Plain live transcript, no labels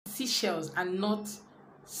Seychelles and not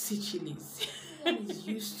Seychelles. Everyone is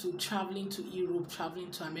used to traveling to Europe,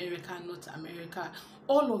 traveling to America, North America,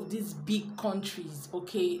 all of these big countries,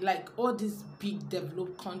 okay, like all these big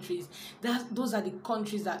developed countries. Those are the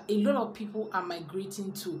countries that a lot of people are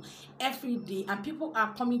migrating to every day, and people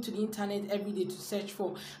are coming to the internet every day to search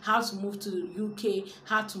for how to move to the UK,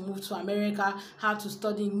 how to move to America, how to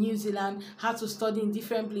study in New Zealand, how to study in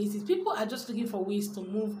different places. People are just looking for ways to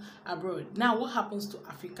move abroad. Now what happens to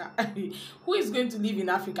Africa? Who is going to live in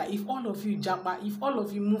Africa? If all of you jump, if all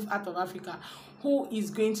of you move out of Africa, who is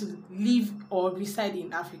going to live or reside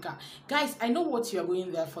in Africa? Guys, I know what you're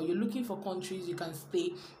going there for. You're looking for countries you can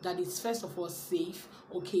stay that is first of all safe,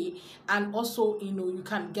 okay, and also, you know, you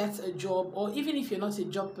can get a job, or even if you're not a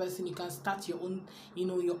job person, you can start your own, you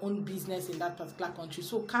know, your own business in that particular country.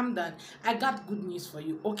 So calm down. I got good news for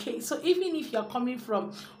you, okay? So even if you're coming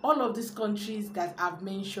from all of these countries that I've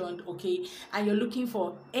mentioned, okay, and you're looking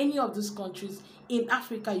for any of these countries in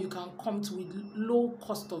Africa, you can come to with low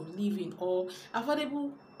cost of living or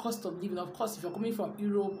affordable cost of living. Of course, if you're coming from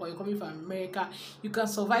Europe or you're coming from America, you can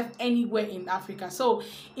survive anywhere in Africa. So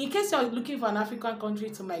in case you're looking for an African country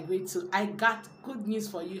to migrate to, I got good news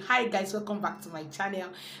for you. Hi guys, welcome back to my channel.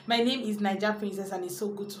 My name is Naija Princess, and it's so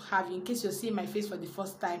good to have you. In case you're seeing my face for the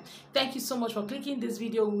first time, thank you so much for clicking this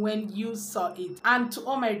video when you saw it. And to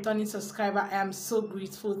all my returning subscribers, I am so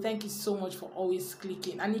grateful. Thank you so much for always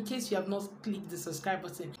clicking. And in case you have not clicked the subscribe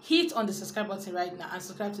button, hit on the subscribe button right now and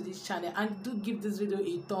subscribe to this channel, and do give this video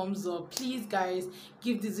a thumbs up. Please guys,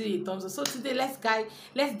 give this video a thumbs up. So today let's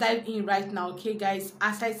dive in right now, okay guys?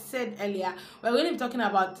 As I said earlier, we're going to be talking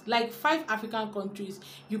about like 5 African countries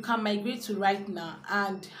you can migrate to right now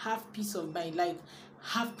and have peace of mind, like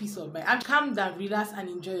have peace of mind, and calm down, relax and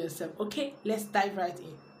enjoy yourself. Okay, let's dive right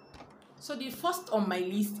in. So the first on my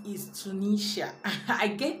list is Tunisia. I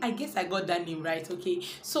guess I got that name right, okay?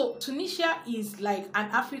 So Tunisia is like an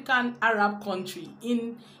African Arab country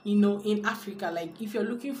in, you know, in Africa. Like if you're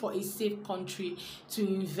looking for a safe country to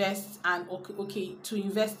invest and to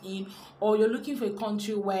invest in, or you're looking for a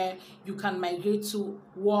country where you can migrate to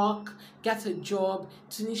work, get a job,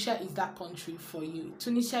 Tunisia is that country for you.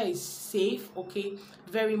 Tunisia is safe, okay,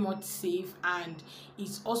 very much safe, and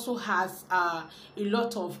it also has a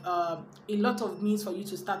lot of means for you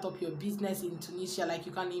to start up your business in Tunisia. Like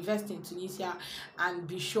you can invest in Tunisia and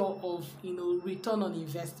be sure of, you know, return on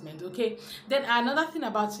investment, okay? Then another thing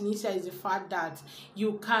about Tunisia is the fact that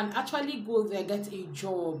you can actually go there, get a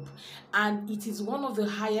job, and it is one of the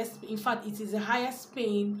highest, in fact it is the highest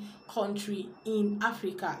paying country in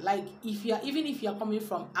Africa. Like even if you're coming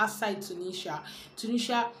from outside Tunisia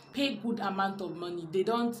pay good amount of money.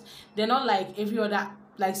 They're not like every other,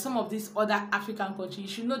 like some of these other African countries. You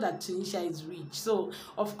should know that Tunisia is rich, so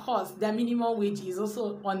of course their minimum wage is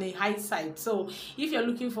also on a high side. So if you're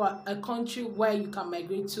looking for a country where you can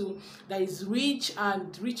migrate to that is rich,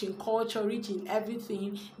 and rich in culture, rich in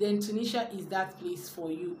everything, then Tunisia is that place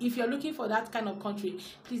for you. If you're looking for that kind of country,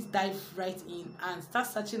 please dive right in and start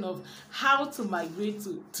searching of how to migrate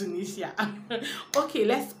to Tunisia. Okay,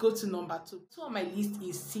 let's go to number 2. So on my list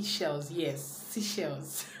is Seychelles. Yes,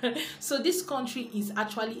 Seychelles. So this country is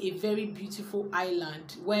actually a very beautiful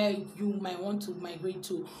island where you might want to migrate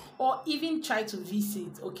to or even try to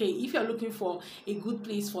visit, okay? If you're looking for a good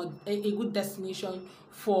place, for a good destination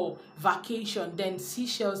for vacation, then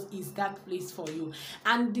Seychelles is that place for you.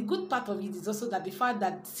 And the good part of it is also that the fact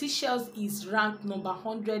that Seychelles is ranked number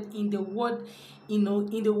 100 in the world, you know,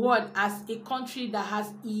 in the world as a country that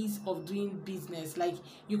has ease of doing business. Like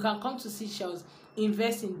you can come to Seychelles,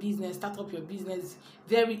 invest in business, start up your business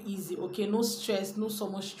very easy, okay? No stress, no so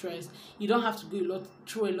much stress. You don't have to go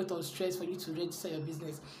through a lot of stress for you to register your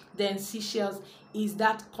business. Then Seychelles is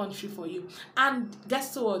that country for you. And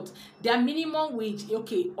guess what? Their minimum wage,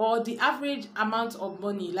 okay, or the average amount of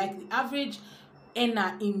money, like the average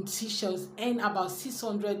earner in Seychelles earn about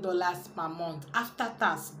 $600 per month after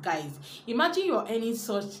tax. Guys, imagine you're earning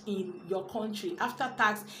such in your country after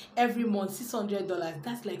tax every month, $600.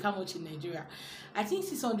 That's like how much in Nigeria? I think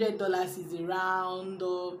 $600 is around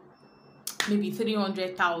maybe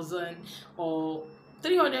 300,000 or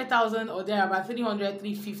 300,000 or there, about 300,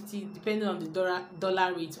 350, depending on the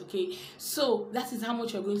dollar rate, okay? So that is how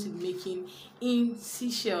much you're going to be making in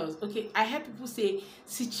Seychelles, okay? I heard people say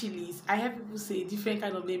Seychelles, I heard people say different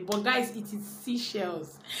kind of name, but guys, it is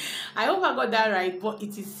Seychelles. I hope I got that right, but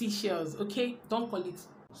it is Seychelles, okay? Don't call it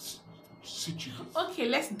Seychelles. Okay,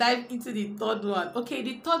 let's dive into the third one. Okay,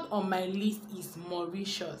 the third on my list is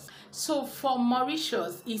Mauritius. So for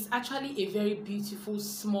Mauritius, it's actually a very beautiful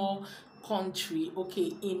small country,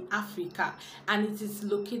 okay, in Africa, and it is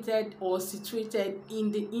located or situated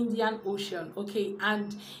in the Indian Ocean, okay,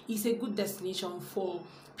 and it's a good destination for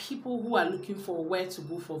people who are looking for where to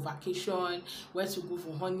go for vacation, where to go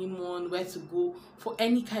for honeymoon, where to go for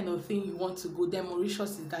any kind of thing you want to go. Then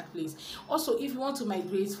Mauritius is that place. Also, if you want to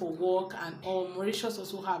migrate for work and all, Mauritius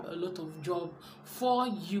also have a lot of job for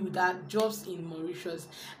you, that jobs in Mauritius,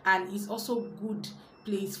 and it's also good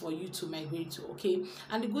place for you to migrate to, okay.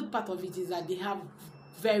 And the good part of it is that they have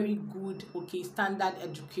very good, okay, standard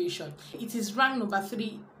education. It is ranked number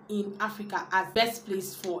 3 in Africa as best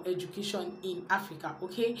place for education in Africa,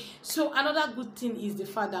 okay. So another good thing is the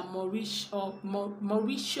fact that Mauritius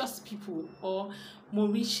people, or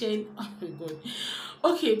Mauritian, oh my god,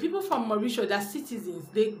 okay, people from Mauritius, they're citizens,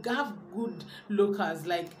 they have good locals,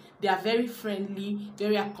 like they are very friendly,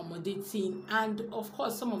 very accommodating, and of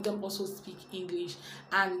course some of them also speak English,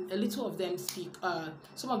 and a little of them speak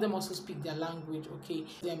some of them also speak their language, okay.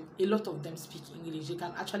 A lot of them speak English. They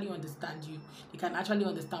can actually understand you, they can actually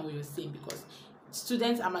understand what you're saying, because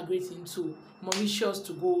students are migrating to Mauritius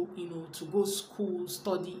to go, to go school,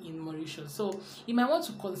 study in Mauritius. So you might want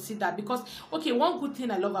to consider, because okay, one good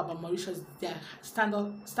thing I love about Mauritius is their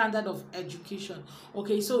standard of education,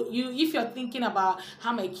 okay. So if you're thinking about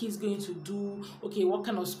how my kids going to do, okay, what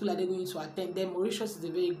kind of school are they going to attend, then Mauritius is a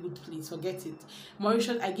very good place. Forget it,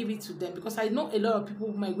 Mauritius, I give it to them, because I know a lot of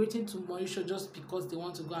people migrating to Mauritius just because they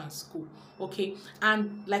want to go and school, okay.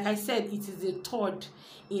 And like I said, it is the third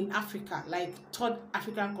in Africa, like third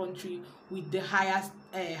African country with the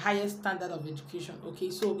highest standard of education, okay.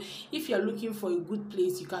 So if you're looking for a good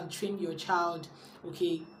place you can train your child,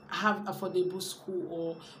 okay, have affordable school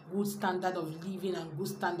or good standard of living and good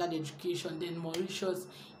standard education, then Mauritius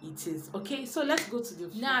it is, okay. So let's go to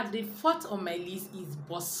the fourth on my list is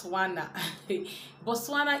Botswana.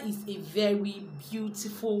 Botswana is a very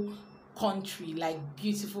beautiful country, like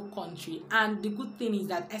beautiful country, and the good thing is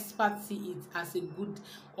that experts see it as a good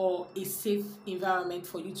or a safe environment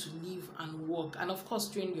for you to live and work, and of course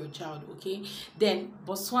train your child, okay. Then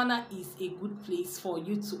Botswana is a good place for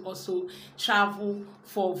you to also travel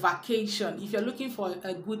for vacation. If you're looking for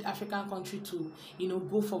a good African country to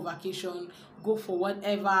go for vacation, go for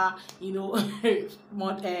whatever,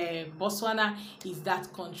 Botswana is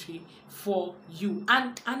that country for you.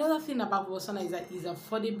 And another thing about Botswana is that it's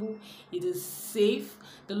affordable, it is safe,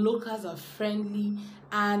 the locals are friendly,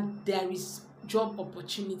 and there is job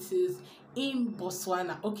opportunities in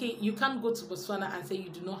Botswana, okay. You can't go to Botswana and say you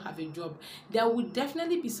do not have a job. There would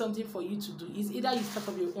definitely be something for you to do. It's either you start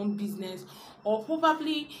up your own business, or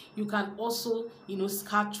probably you can also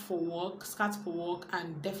scout for work,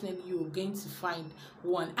 and definitely you're going to find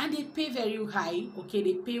one. And they pay very high, okay,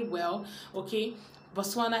 they pay well, okay.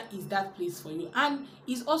 Botswana is that place for you, and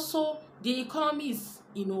it's also, the economy is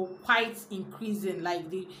quite increasing, like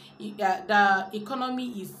the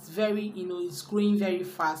economy is very is growing very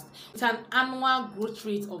fast. It's an annual growth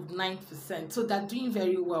rate of 9%, so they're doing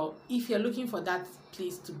very well. If you're looking for that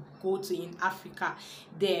place to go to in Africa,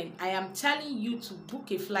 then I am telling you to book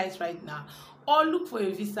a flight right now, or look for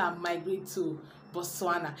a visa and migrate to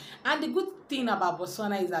Botswana. And the good thing about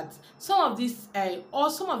Botswana is that some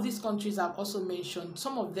of these countries I've also mentioned,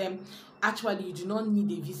 some of them actually you do not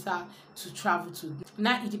need a visa to travel to.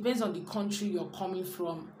 Now it depends on the country you're coming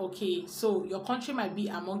from, okay. So your country might be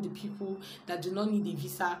among the people that do not need a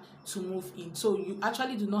visa to move in, so you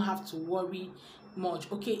actually do not have to worry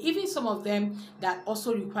much, okay. Even some of them that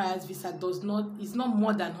also requires visa is not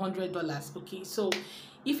more than $100, okay. So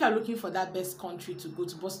if you're looking for that best country to go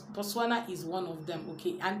to, Botswana is one of them,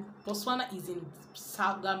 okay. And Botswana is in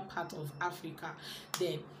southern part of Africa,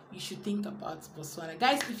 then you should think about Botswana.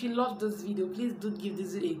 Guys, if you love this video, please do give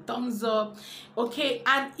this video a thumbs up, okay.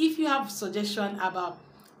 And if you have suggestion about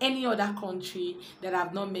any other country that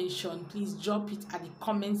I've not mentioned, please drop it at the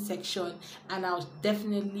comment section, and I'll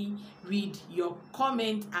definitely read your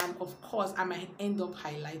comment, and of course I might end up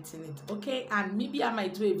highlighting it, okay. And maybe I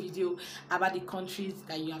might do a video about the countries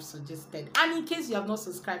that you have suggested. And in case you have not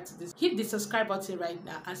subscribed to this, hit the subscribe button right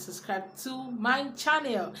now and subscribe to my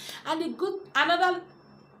channel,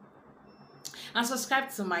 and subscribe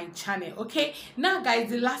to my channel, okay. Now guys,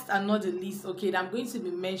 the last and not the least, okay, that I'm going to be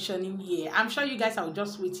mentioning here, I'm sure you guys are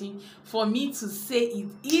just waiting for me to say it,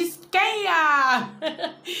 is Kenya.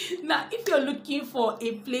 Now if you're looking for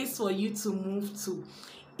a place for you to move to,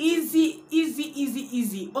 easy,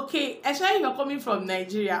 okay, especially if you're coming from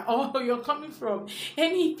Nigeria or you're coming from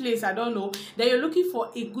any place, I don't know, that you're looking for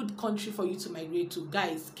a good country for you to migrate to,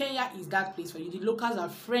 guys, Kenya is that place for you. The locals are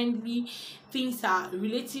friendly, things are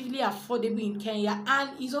relatively affordable in Kenya, and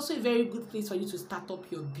it's also a very good place for you to start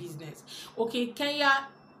up your business, okay. Kenya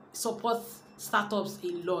supports startups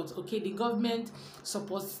a lot. Okay, the government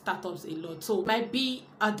supports startups a lot, so it might be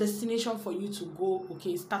a destination for you to go.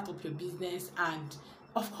 Okay, start up your business and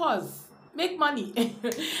of course make money.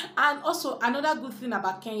 And also another good thing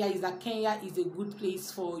about Kenya is that Kenya is a good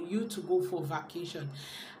place for you to go for vacation.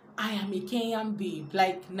 I am a Kenyan babe,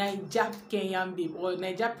 like Niger Kenyan babe or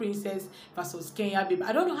Niger princess versus Kenya babe.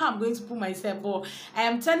 I don't know how I'm going to put myself, but I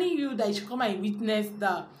am telling you that you should come and witness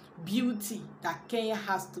the beauty that Kenya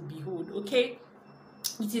has to behold. Okay,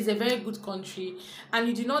 it is a very good country, and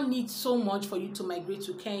you do not need so much for you to migrate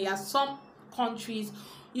to Kenya. Some countries,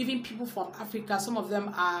 even people from Africa, some of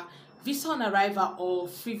them are visa on arrival or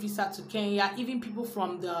free visa to Kenya. Even people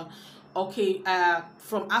from the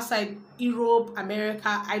from outside Europe,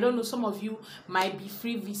 America, I don't know, some of you might be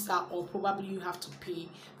free visa or probably you have to pay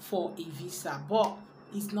for a visa, but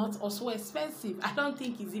it's not also expensive. I don't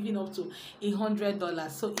think it's even up to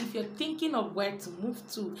 $100. So if you're thinking of where to move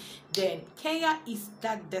to, then Kenya is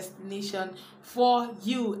that destination for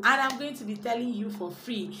you. And I'm going to be telling you for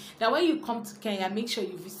free that when you come to Kenya, make sure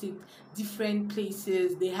you visit different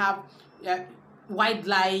places. They have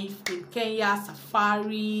wildlife in Kenya,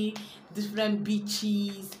 safari, different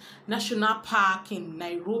beaches, national park in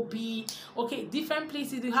Nairobi. Okay, different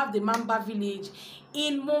places. You have the Mamba village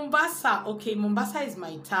in Mombasa. Okay, Mombasa is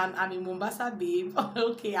my town. I'm a Mombasa babe.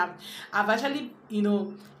 Okay, I've actually,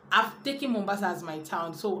 I've taken Mombasa as my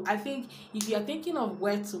town. So I think if you're thinking of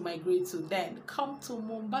where to migrate to, then come to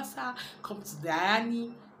Mombasa, come to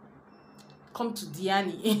Diani, come to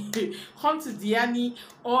Diani,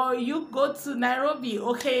 or you go to Nairobi.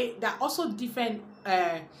 Okay, there are also different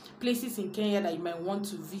places in Kenya that you might want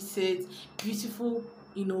to visit. Beautiful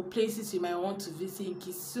places you might want to visit in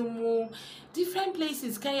Kisumu, different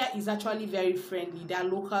places. Kenya is actually very friendly. Their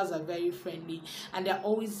locals are very friendly and they're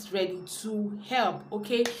always ready to help.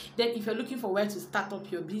 Okay, then if you're looking for where to start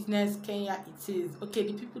up your business, Kenya it is. Okay,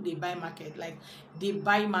 the people they buy market, like they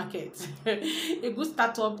buy market. A good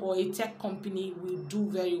startup or a tech company will do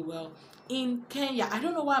very well in Kenya. I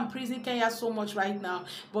don't know why I'm praising Kenya so much right now,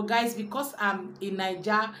 but guys, because I'm a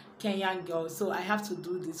Niger Kenyan girl, so I have to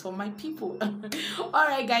do this for my people. All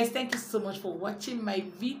right guys, thank you so much for watching my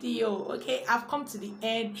video. Okay, I've come to the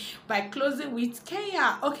end by closing with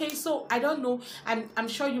Kenya. Okay, so I don't know, I'm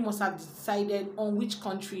sure you must have decided on which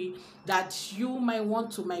country that you might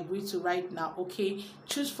want to migrate to right now. Okay,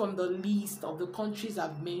 choose from the list of the countries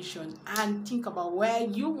I've mentioned and think about where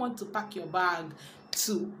you want to pack your bag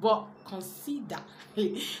to, but consider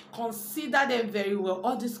them very well.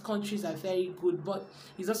 All these countries are very good, but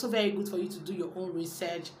it's also very good for you to do your own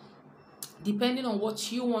research depending on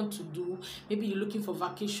what you want to do. Maybe you're looking for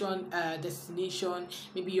vacation destination,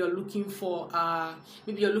 maybe you're looking for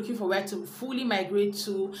where to fully migrate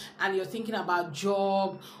to, and you're thinking about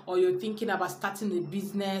job, or you're thinking about starting a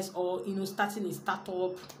business, or starting a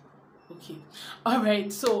startup. Okay, all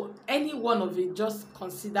right, so any one of it, just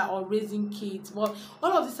consider, or raising kids. But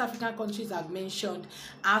all of these African countries I've mentioned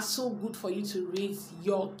are so good for you to raise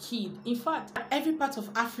your kid. In fact, every part of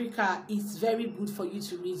Africa is very good for you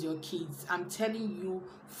to raise your kids. I'm telling you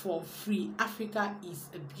for free, Africa is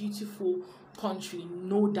a beautiful country,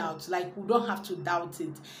 no doubt. Like, we don't have to doubt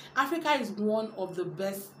it. Africa is one of the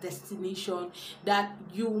best destinations that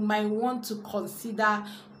you might want to consider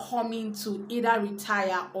coming to, either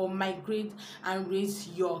retire or migrate and raise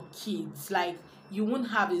your kids. Like, you won't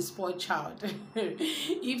have a spoiled child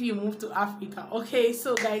if you move to Africa. Okay,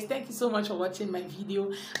 so guys, thank you so much for watching my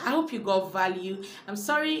video. I hope you got value. I'm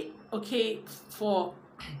sorry, okay, for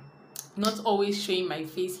not always showing my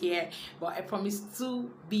face here, but I promise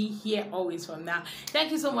to be here always from now.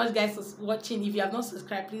 Thank you so much guys for watching. If you have not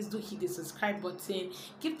subscribed, please do hit the subscribe button,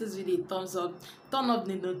 give this video a thumbs up, turn on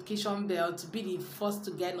the notification bell to be the first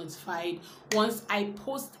to get notified once I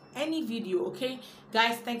post any video. Okay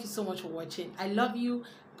guys, thank you so much for watching. I love you.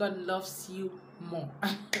 God loves you more.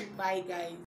 Bye guys.